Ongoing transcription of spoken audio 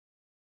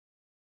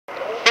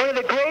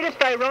the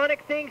greatest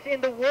ironic things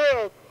in the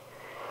world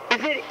is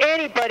that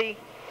anybody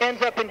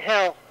ends up in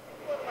hell.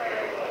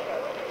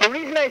 The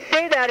reason I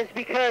say that is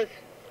because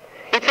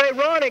it's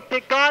ironic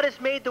that God has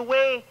made the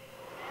way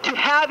to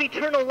have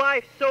eternal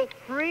life so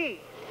free.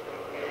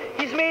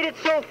 He's made it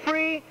so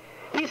free.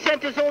 He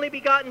sent His only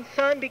begotten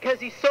Son because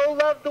He so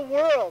loved the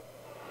world.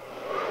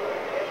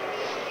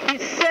 He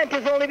sent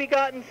His only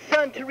begotten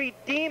Son to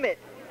redeem it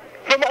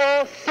from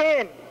all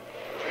sin.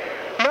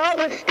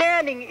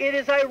 Notwithstanding, it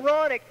is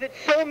ironic that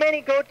so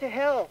many go to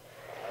hell.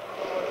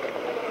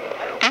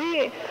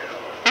 We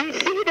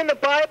see it in the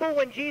Bible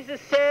when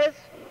Jesus says,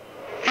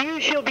 "Few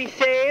shall be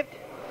saved."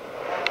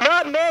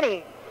 Not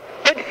many,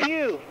 but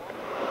few.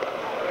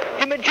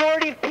 The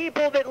majority of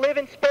people that live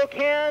in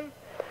Spokane,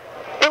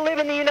 that live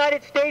in the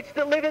United States,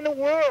 that live in the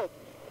world,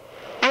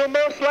 will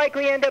most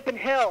likely end up in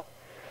hell.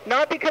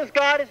 Not because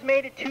God has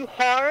made it too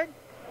hard,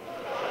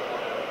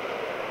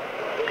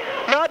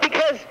 not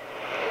because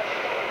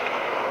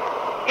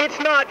it's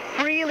not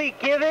freely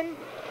given.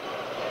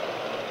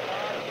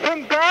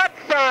 From God's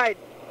side,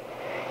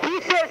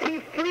 He says He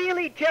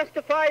freely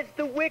justifies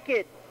the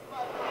wicked.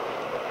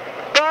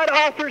 God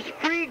offers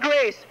free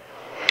grace,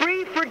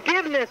 free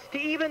forgiveness to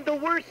even the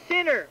worst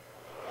sinner.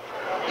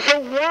 So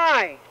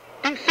why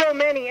do so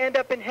many end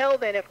up in hell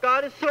then? If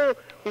God is so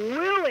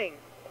willing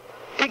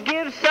to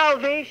give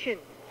salvation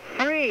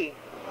free,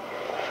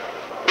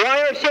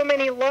 why are so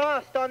many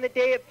lost on the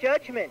day of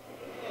judgment?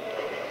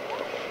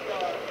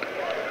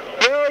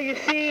 Well, you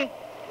see,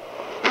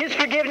 His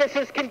forgiveness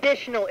is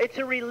conditional. It's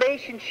a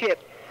relationship.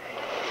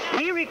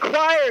 He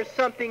requires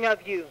something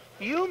of you.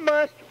 You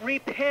must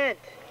repent.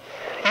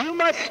 You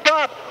must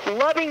stop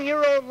loving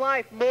your own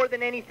life more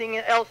than anything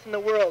else in the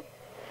world.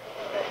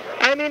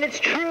 I mean, it's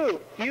true.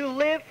 You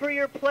live for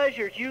your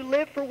pleasures. You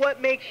live for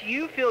what makes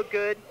you feel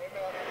good.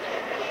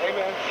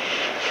 Amen.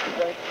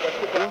 That's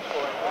the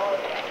gospel.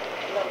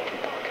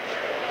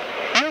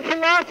 Your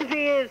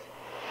philosophy is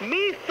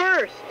me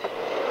first.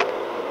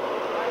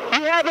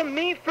 You have a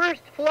me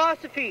first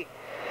philosophy.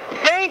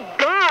 Thank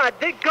God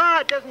that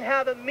God doesn't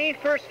have a me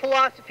first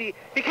philosophy,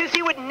 because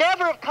He would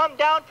never have come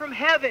down from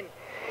heaven.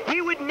 He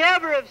would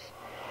never have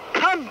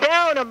come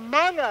down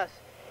among us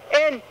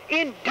and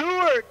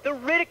endured the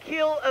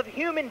ridicule of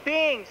human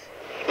beings,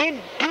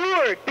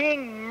 endured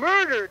being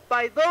murdered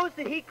by those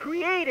that He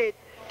created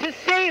to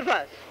save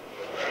us.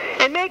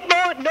 And make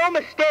no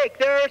mistake,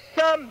 there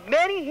are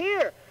many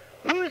here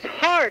whose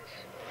hearts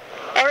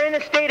are in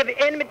a state of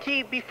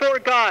enmity before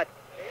God.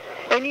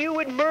 And you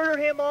would murder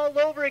Him all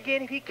over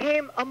again if He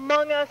came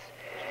among us,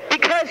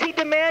 because He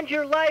demands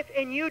your life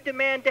and you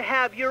demand to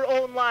have your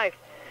own life.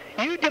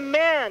 You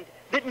demand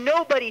that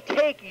nobody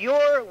take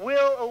your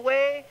will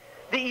away,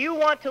 that you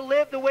want to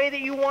live the way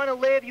that you want to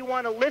live. You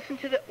want to listen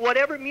to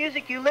whatever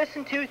music you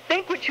listen to,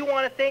 think what you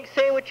want to think,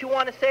 say what you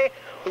want to say,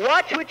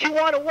 watch what you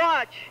want to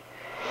watch.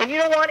 And you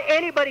don't want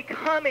anybody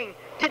coming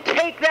to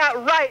take that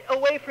right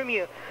away from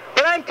you.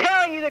 But I'm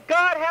telling you that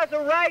God has a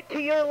right to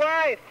your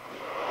life.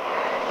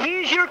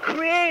 He's your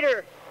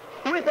creator.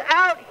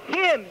 Without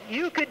Him,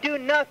 you could do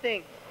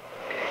nothing.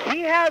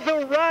 He has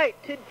a right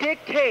to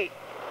dictate.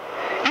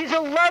 He's a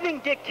loving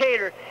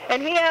dictator,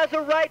 and He has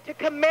a right to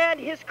command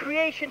His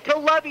creation to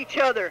love each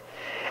other.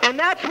 And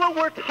that's what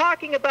we're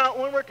talking about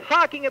when we're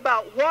talking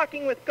about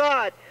walking with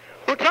God.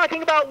 We're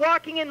talking about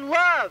walking in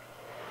love.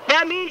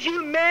 That means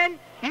you men,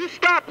 you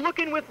stop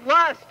looking with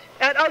lust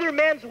at other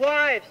men's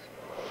wives.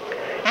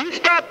 You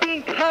stop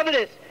being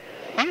covetous.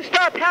 You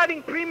stop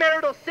having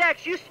premarital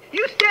sex. You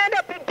stand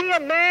up and be a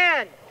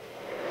man.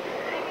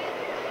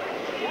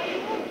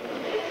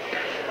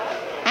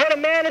 What a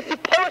man is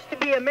supposed to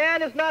be. A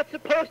man is not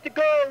supposed to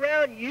go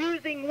around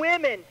using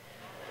women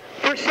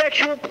for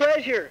sexual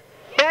pleasure.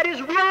 That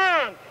is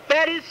wrong.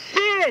 That is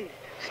sin.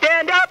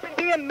 Stand up and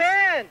be a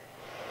man.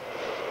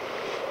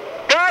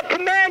 God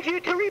commands you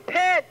to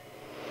repent.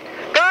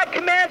 God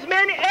commands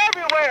men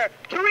everywhere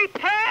to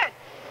repent.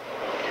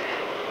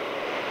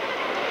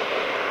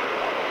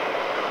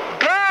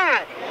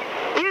 God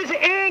is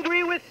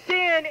angry with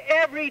sin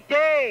every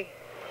day.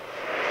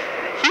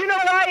 You know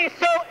why He's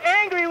so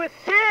angry with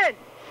sin?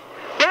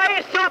 Why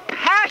He's so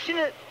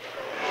passionate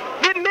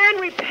that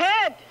men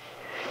repent?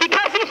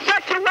 Because He's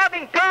such a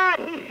loving God.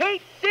 He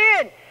hates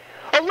sin.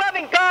 A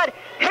loving God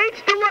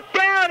hates to look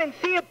down and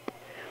see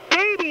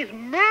babies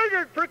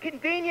murdered for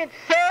convenience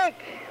sake.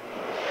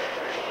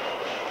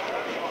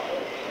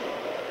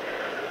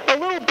 A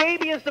little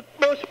baby is the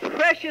most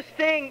precious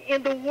thing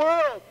in the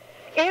world.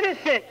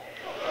 Innocent.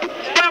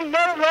 It's done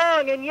no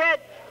wrong, and yet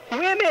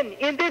women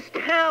in this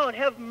town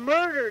have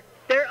murdered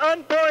their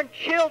unborn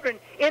children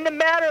in the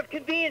matter of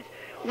convenience.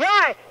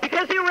 Why?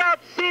 Because they were out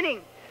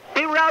sinning.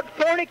 They were out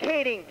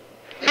fornicating.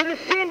 So the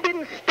sin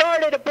didn't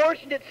start at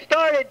abortion. It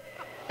started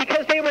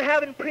because they were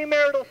having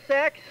premarital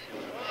sex.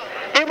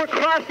 They were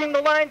crossing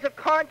the lines of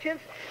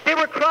conscience. They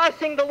were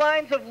crossing the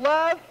lines of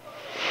love.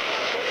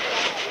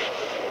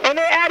 And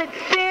they added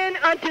sin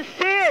unto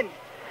sin.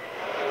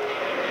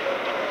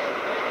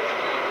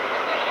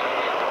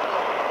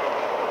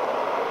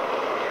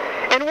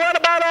 And what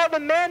about all the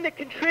men that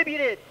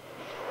contributed?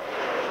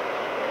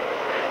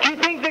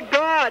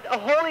 God, a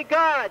holy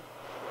God,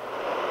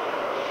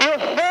 will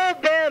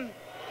hold them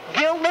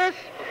guiltless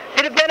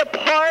that have been a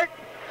part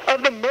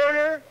of the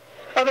murder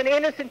of an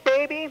innocent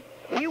baby?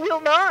 He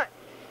will not.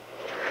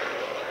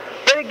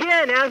 But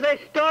again, as I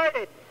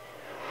started,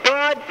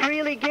 God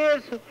freely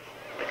gives.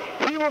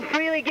 He will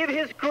freely give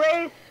His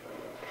grace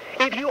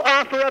if you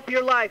offer up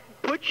your life.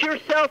 Put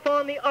yourself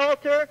on the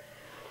altar.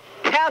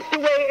 Cast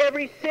away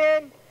every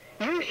sin.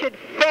 You should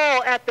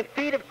fall at the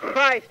feet of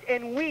Christ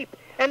and weep.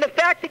 And the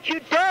fact that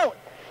you don't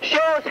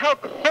shows how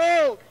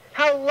cold,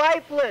 how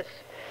lifeless,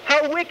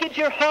 how wicked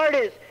your heart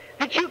is,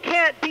 that you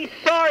can't be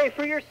sorry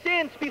for your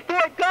sins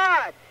before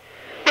God.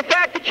 The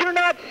fact that you're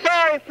not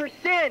sorry for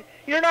sin,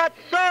 you're not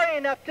sorry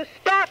enough to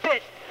stop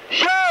it,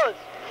 shows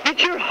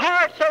that your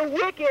hearts are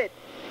wicked.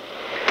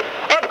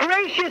 A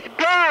gracious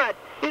God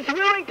is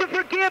willing to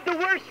forgive the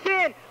worst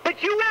sin,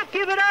 but you won't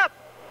give it up.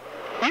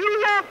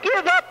 You won't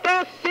give up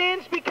those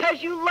sins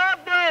because you love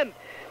them,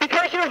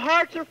 because your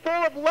hearts are full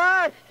of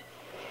lust.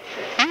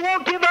 You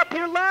won't give up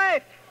your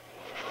life.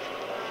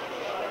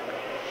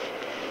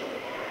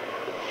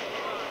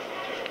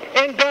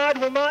 And God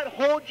will not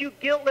hold you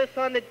guiltless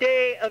on the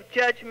day of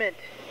judgment.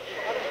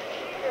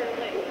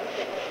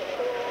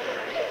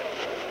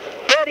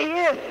 But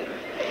if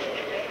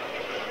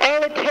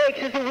all it takes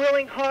is a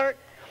willing heart,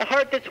 a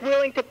heart that's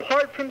willing to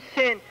part from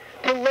sin,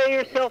 to lay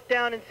yourself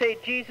down and say,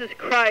 Jesus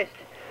Christ,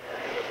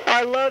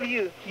 I love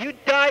you. You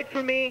died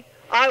for me.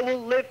 I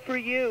will live for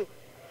you.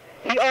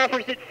 He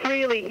offers it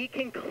freely. He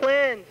can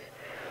cleanse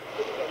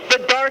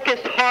the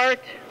darkest heart.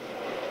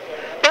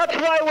 That's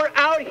why we're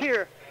out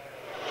here.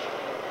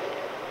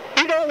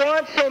 We don't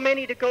want so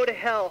many to go to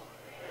hell.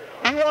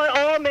 We want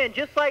all men,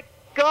 just like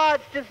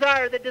God's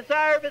desire, the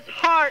desire of His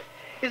heart,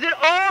 is that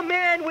all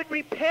men would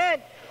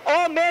repent.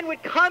 All men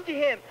would come to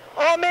Him.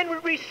 All men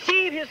would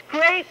receive His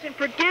grace and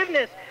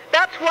forgiveness.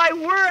 That's why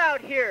we're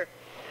out here.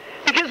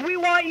 Because we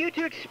want you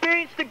to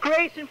experience the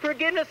grace and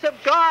forgiveness of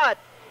God.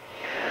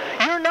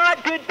 You're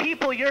not good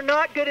people. You're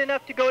not good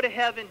enough to go to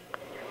heaven.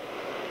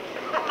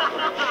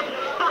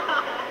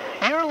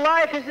 Your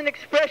life is an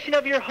expression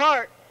of your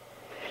heart.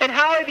 And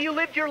how have you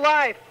lived your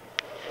life?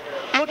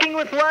 Looking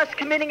with lust,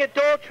 committing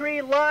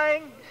adultery,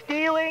 lying,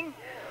 stealing,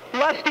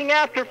 lusting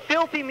after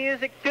filthy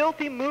music,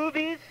 filthy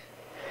movies.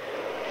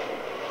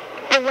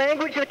 The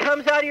language that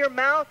comes out of your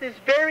mouth is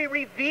very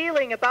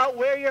revealing about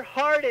where your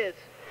heart is.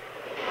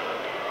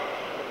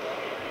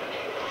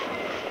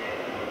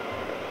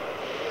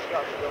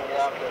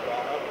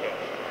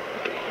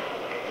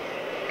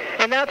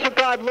 And that's what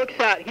God looks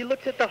at. He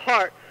looks at the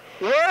heart.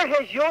 Where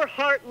has your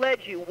heart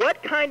led you?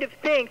 What kind of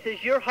things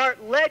has your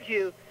heart led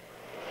you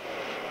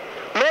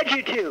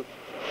to?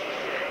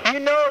 You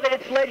know that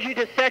it's led you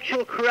to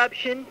sexual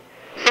corruption,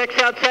 sex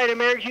outside of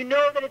marriage. You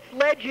know that it's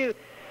led you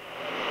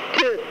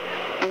to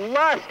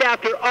lust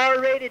after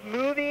R-rated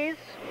movies.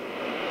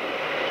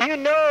 You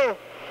know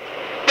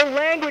the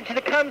language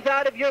that comes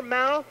out of your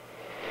mouth.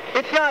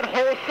 It's not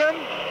wholesome.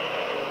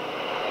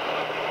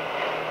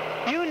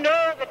 You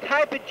know the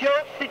type of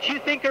jokes that you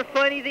think are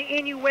funny, the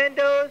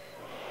innuendos.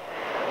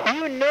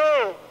 You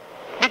know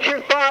that your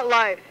thought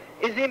life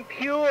is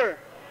impure.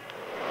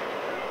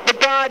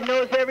 But God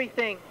knows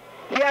everything.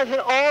 He has an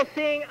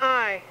all-seeing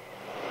eye.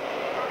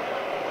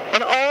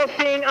 An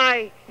all-seeing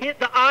eye.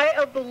 The eye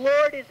of the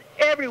Lord is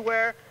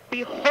everywhere,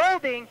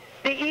 beholding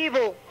the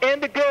evil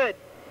and the good.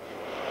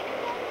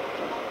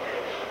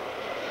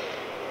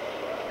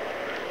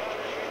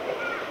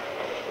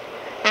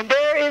 And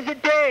there is a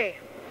day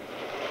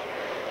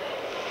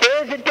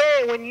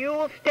when you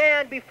will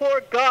stand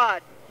before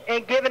God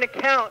and give an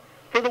account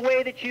for the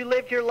way that you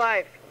lived your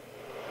life.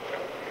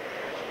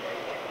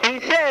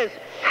 And He says,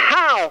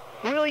 how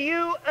will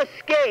you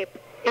escape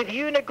if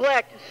you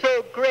neglect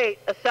so great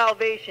a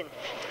salvation?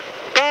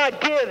 God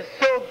gives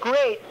so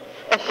great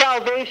a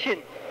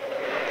salvation.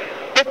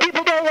 But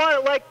people don't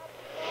want it. Like,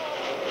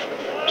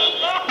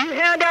 you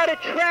hand out a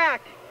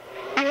tract.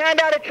 You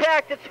hand out a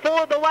tract that's full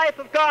of the life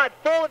of God,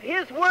 full of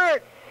His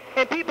Word,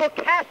 and people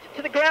cast it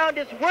to the ground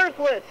as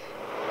worthless.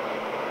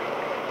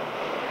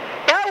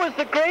 That was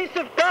the grace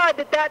of God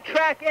that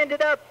tract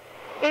ended up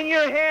in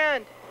your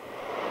hand.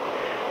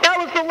 That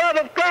was the love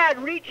of God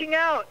reaching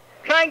out,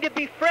 trying to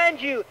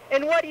befriend you.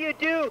 And what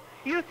do?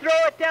 You throw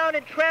it down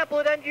and trample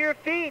it under your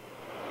feet.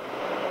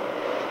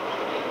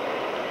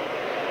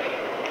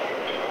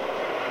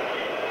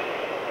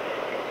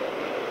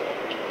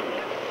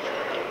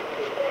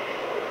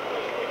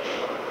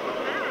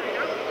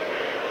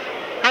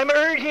 I'm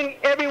urging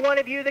every one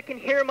of you that can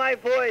hear my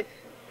voice,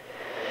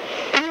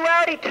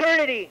 throughout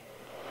eternity,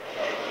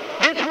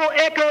 this will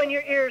echo in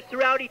your ears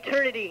throughout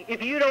eternity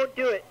if you don't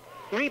do it.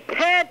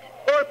 Repent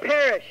or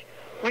perish.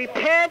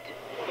 Repent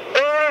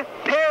or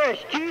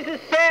perish. Jesus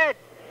said,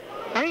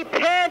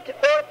 repent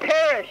or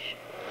perish.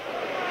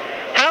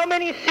 How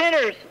many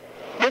sinners,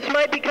 this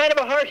might be kind of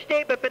a harsh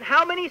statement, but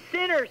how many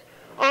sinners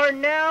are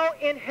now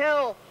in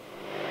hell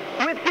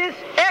with this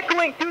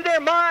echoing through their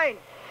mind?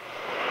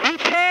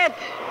 Repent.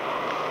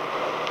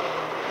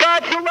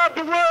 God so loved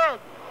the world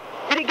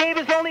that He gave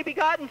His only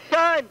begotten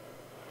Son.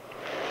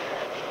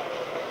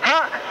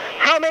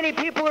 How many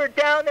people are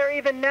down there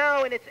even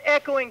now and it's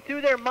echoing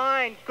through their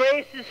mind?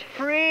 Grace is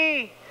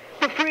free.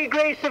 The free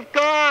grace of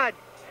God.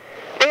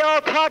 They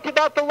all talked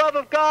about the love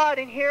of God,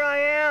 and here I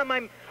am.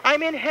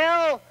 I'm in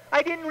hell.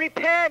 I didn't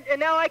repent, and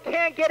now I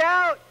can't get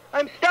out.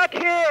 I'm stuck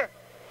here.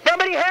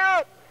 Somebody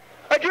help.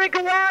 A drink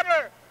of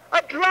water.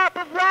 A drop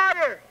of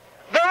water.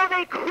 Though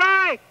they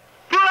cry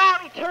for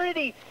all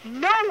eternity,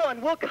 no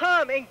one will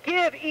come and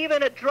give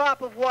even a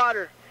drop of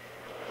water.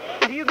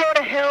 If you go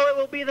to hell, it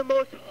will be the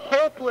most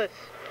hopeless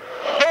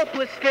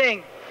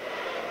thing.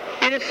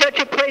 It is such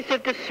a place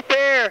of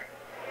despair.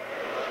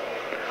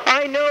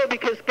 I know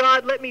because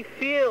God let me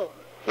feel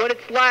what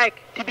it's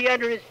like to be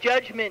under his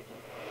judgment.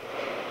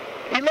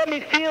 He let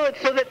me feel it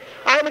so that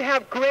I would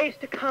have grace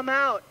to come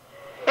out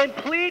and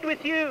plead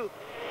with you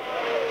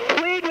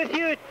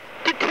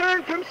to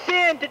turn from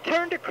sin, to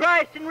turn to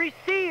Christ and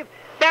receive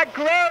that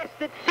grace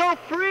that's so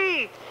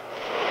free.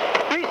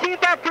 Receive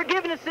that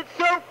forgiveness that's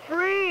so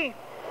free.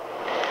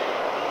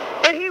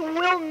 But he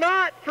will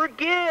not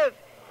forgive.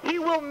 He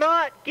will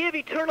not give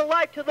eternal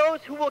life to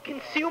those who will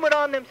consume it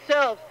on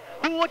themselves,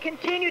 who will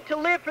continue to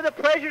live for the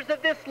pleasures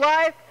of this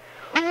life,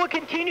 who will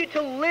continue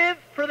to live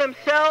for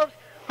themselves,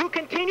 who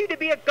continue to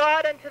be a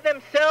God unto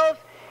themselves.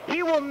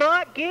 He will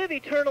not give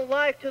eternal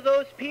life to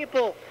those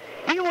people.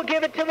 He will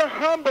give it to the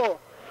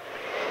humble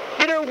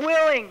that are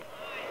willing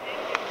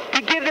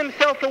to give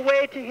themselves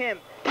away to him,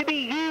 to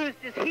be used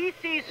as he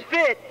sees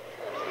fit,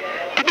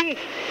 to be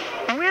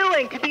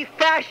willing to be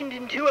fashioned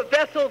into a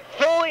vessel of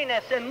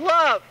holiness and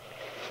love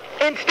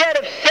instead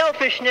of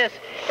selfishness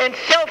and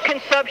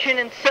self-consumption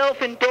and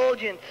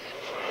self-indulgence.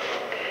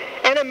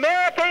 And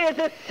America is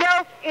a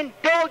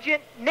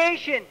self-indulgent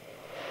nation.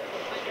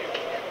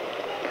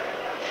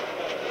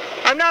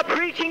 I'm not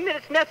preaching that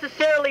it's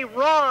necessarily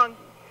wrong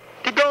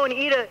to go and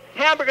eat a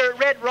hamburger at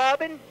Red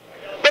Robin,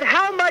 but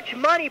how much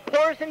money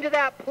pours into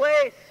that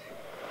place?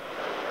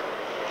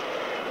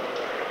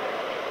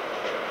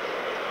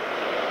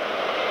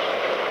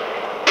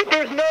 But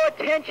there's no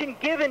attention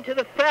given to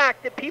the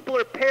fact that people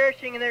are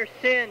perishing in their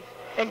sins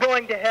and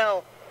going to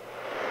hell.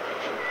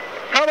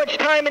 How much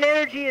time and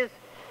energy is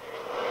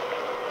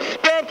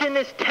spent in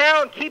this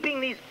town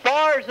keeping these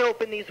bars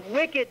open, these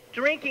wicked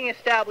drinking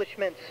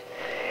establishments,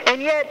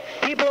 and yet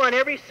people on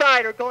every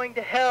side are going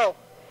to hell.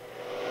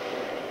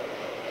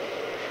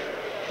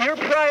 Your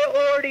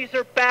priorities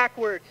are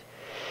backwards.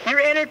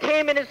 Your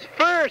entertainment is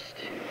first.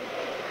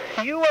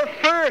 You are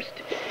first.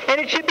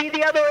 And it should be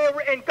the other way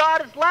around. And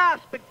God is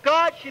last, but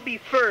God should be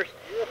first.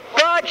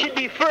 God should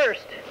be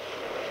first.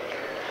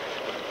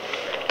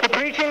 The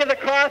preaching of the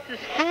cross is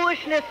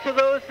foolishness to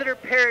those that are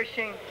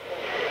perishing.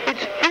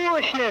 It's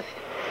foolishness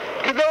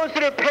to those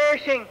that are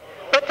perishing.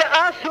 But to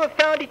us who have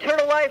found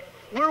eternal life,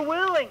 we're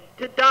willing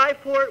to die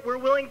for it. We're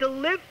willing to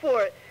live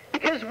for it.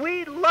 Because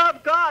we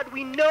love God.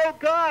 We know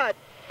God.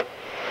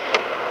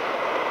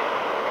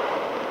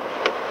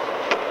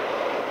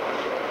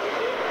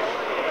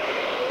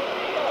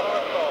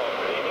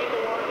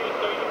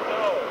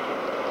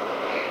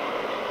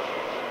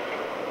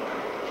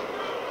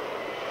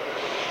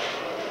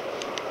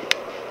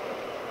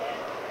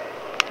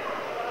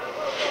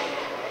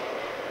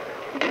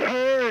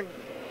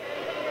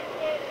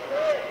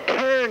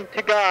 Turn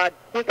to God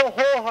with a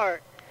whole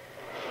heart.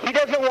 He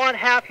doesn't want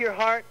half your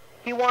heart.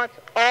 He wants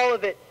all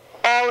of it,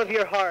 all of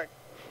your heart.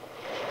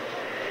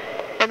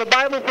 And the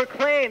Bible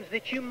proclaims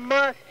that you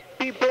must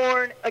be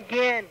born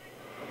again.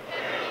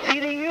 See,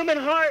 the human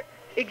heart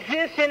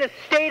exists in a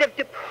state of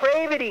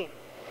depravity.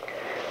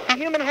 The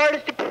human heart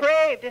is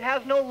depraved. It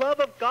has no love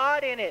of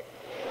God in it.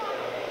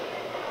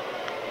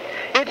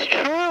 It's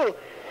true.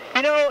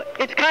 You know,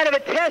 it's kind of a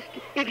test.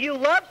 If you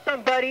love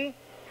somebody,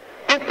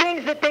 the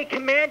things that they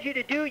command you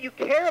to do, you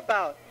care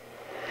about.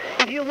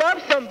 If you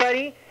love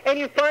somebody and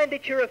you find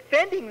that you're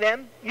offending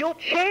them, you'll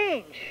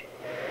change.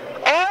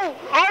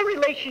 All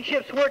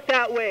relationships work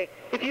that way.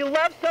 If you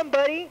love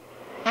somebody,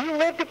 you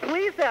live to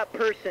please that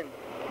person.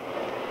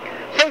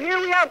 So here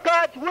we have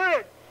God's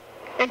Word.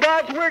 And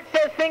God's Word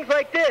says things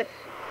like this.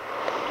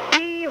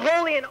 Be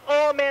holy in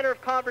all manner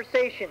of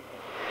conversation.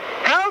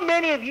 How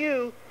many of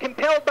you,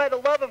 compelled by the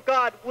love of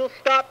God, will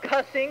stop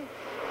cussing?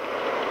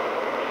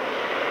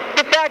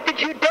 The fact that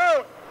you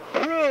don't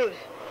proves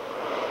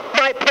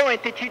my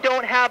point that you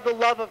don't have the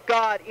love of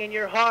God in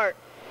your heart.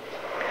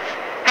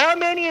 How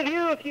many of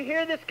you, if you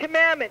hear this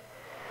commandment,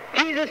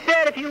 Jesus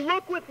said, if you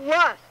look with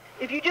lust,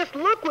 if you just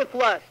look with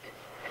lust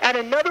at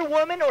another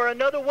woman, or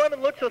another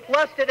woman looks with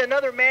lust at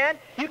another man,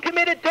 you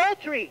commit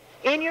adultery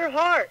in your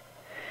heart.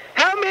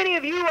 How many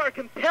of you are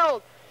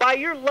compelled by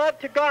your love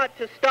to God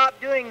to stop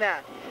doing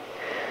that?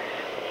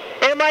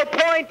 And my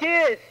point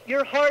is,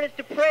 your heart is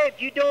depraved.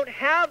 You don't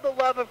have the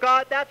love of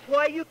God. That's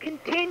why you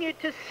continue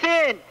to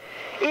sin.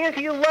 If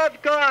you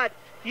loved God,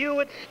 you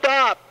would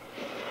stop.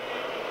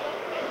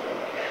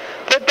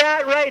 But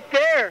that right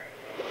there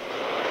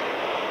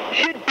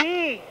should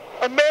be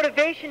a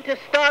motivation to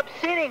stop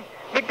sinning.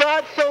 That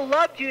God so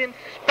loved you in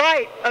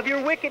spite of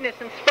your wickedness,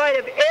 in spite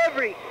of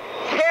every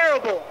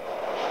terrible,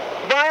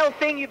 vile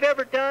thing you've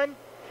ever done.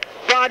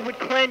 God God would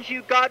cleanse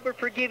you. God would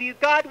forgive you.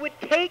 God would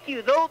take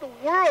you. Though the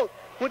world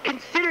would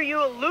consider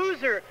you a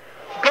loser,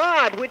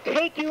 God would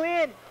take you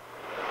in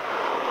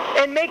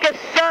and make a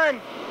son.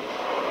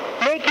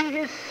 Make you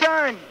his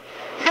son.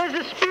 It says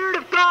the Spirit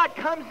of God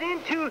comes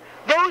into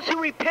those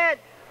who repent,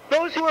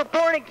 those who are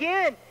born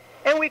again,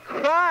 and we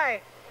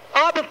cry,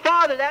 Abba,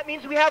 Father. That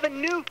means we have a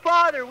new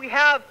Father. We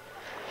have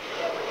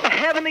a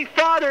Heavenly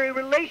Father, a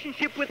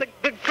relationship with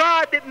the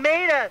God that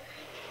made us.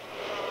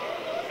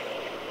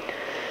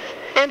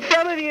 And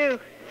some of you,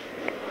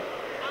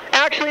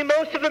 actually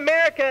most of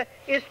America,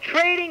 is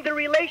trading the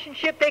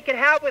relationship they can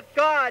have with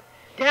God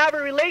to have a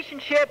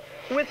relationship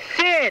with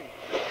sin,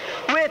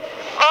 with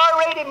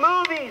R-rated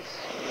movies,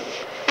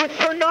 with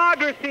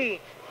pornography.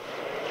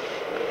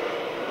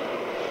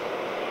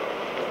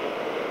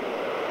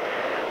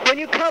 When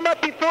you come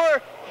up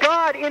before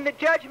God in the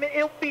judgment,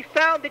 it will be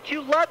found that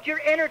you loved your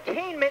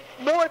entertainment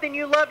more than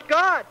you loved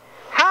God.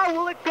 How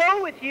will it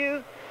go with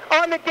you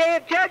on the day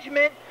of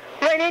judgment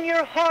when in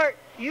your heart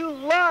you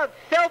love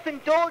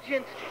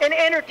self-indulgence and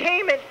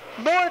entertainment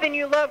more than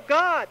you love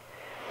God?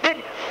 That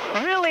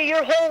really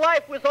your whole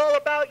life was all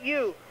about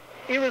you.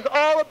 It was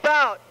all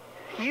about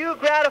you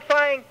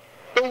gratifying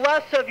the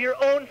lusts of your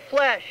own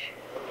flesh.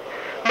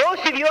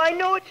 Most of you, I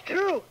know it's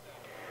true,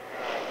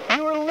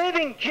 you were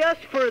living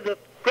just for the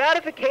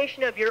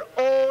gratification of your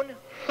own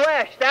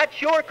flesh.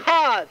 That's your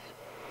cause.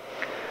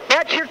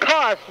 That's your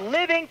cause,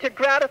 living to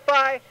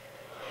gratify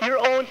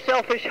your own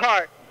selfish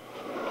heart.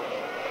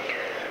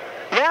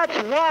 That's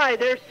why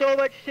there's so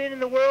much sin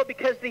in the world,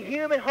 because the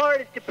human heart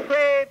is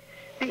depraved.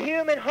 The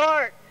human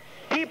heart.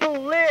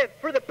 People live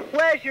for the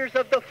pleasures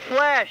of the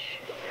flesh.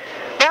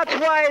 That's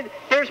why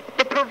there's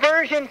the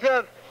perversions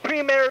of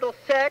premarital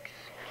sex.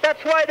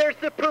 That's why there's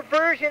the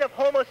perversion of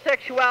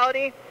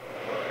homosexuality.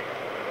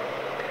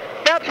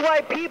 That's why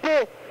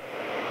people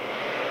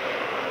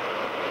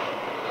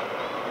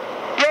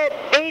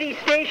get 80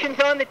 stations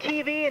on the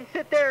TV and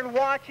sit there and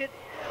watch it.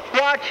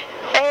 Watch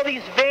all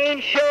these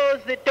vain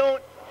shows that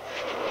don't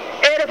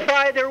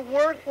edify. They're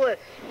worthless.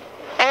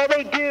 All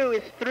they do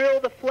is thrill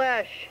the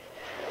flesh.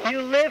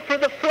 You live for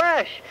the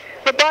flesh.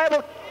 The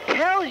Bible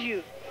tells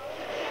you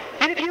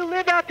that if you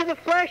live after the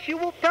flesh, you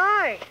will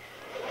die.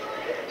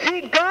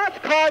 See, God's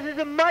cause is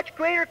a much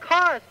greater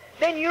cause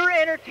than your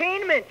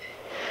entertainment.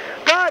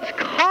 God's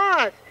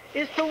cause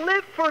is to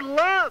live for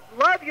love.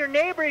 Love your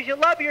neighbor as you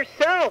love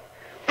yourself.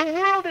 The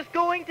world is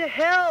going to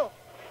hell.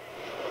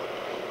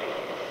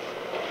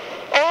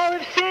 All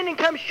have sinned and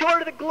come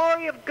short of the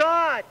glory of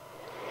God.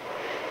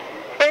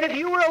 And if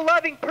you were a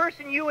loving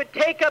person, you would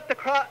take up the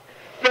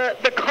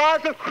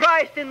cause of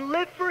Christ and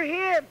live for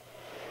Him.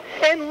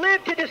 And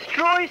live to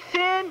destroy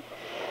sin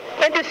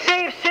and to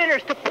save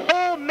sinners, to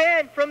pull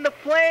men from the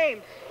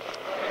flames.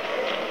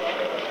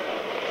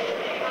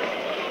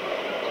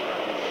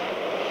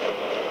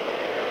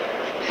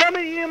 Some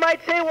of you might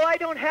say, well, I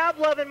don't have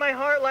love in my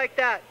heart like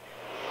that.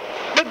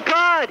 But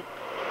God,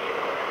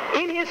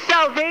 in His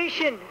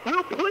salvation,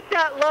 will put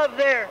that love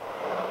there.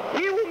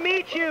 He will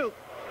meet you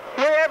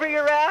wherever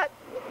you're at.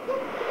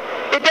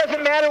 It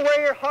doesn't matter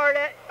where your heart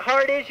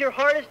is. Your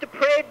heart is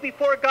depraved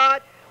before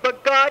God,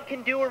 but God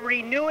can do a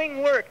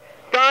renewing work.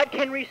 God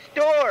can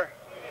restore.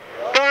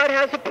 God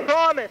has a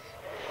promise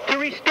to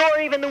restore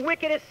even the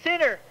wickedest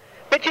sinner.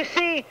 But you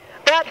see,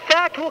 that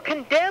fact will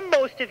condemn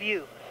most of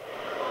you.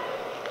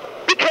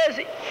 Because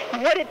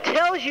what it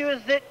tells you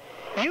is that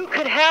you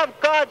could have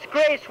God's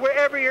grace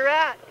wherever you're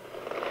at.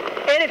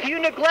 And if you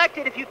neglect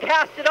it, if you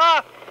cast it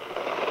off,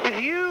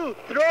 if you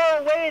throw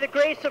away the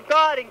grace of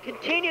God and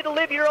continue to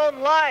live your own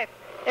life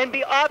and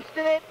be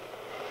obstinate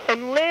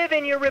and live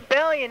in your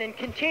rebellion and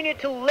continue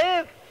to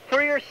live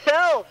for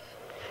yourselves,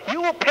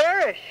 you will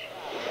perish.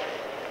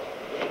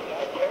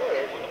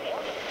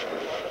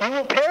 You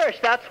will perish.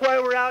 That's why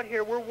we're out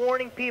here. We're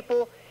warning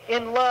people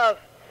in love.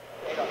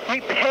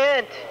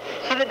 Repent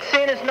so that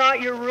sin is not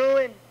your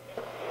ruin.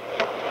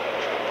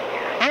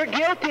 You're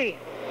guilty.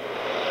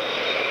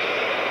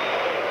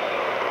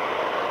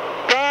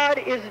 God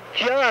is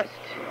just.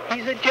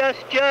 He's a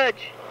just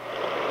judge.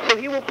 So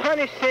He will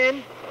punish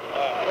sin.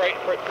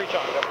 Preach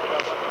on.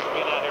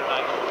 Being out here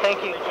tonight.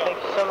 Thank you.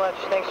 Thank you so much.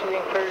 Thanks for the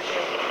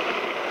encouragement.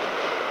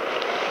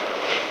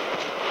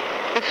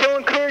 It's so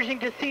encouraging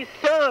to see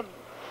some.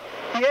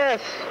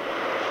 Yes.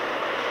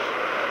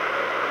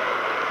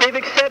 They've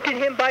accepted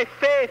Him by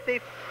faith.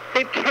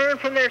 They've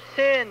turned from their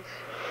sins.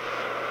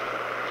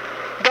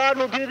 God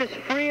will do this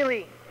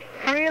freely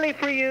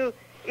for you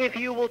if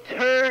you will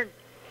turn.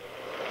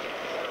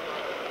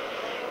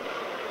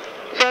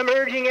 So I'm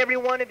urging every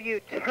one of you,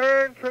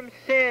 turn from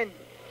sin.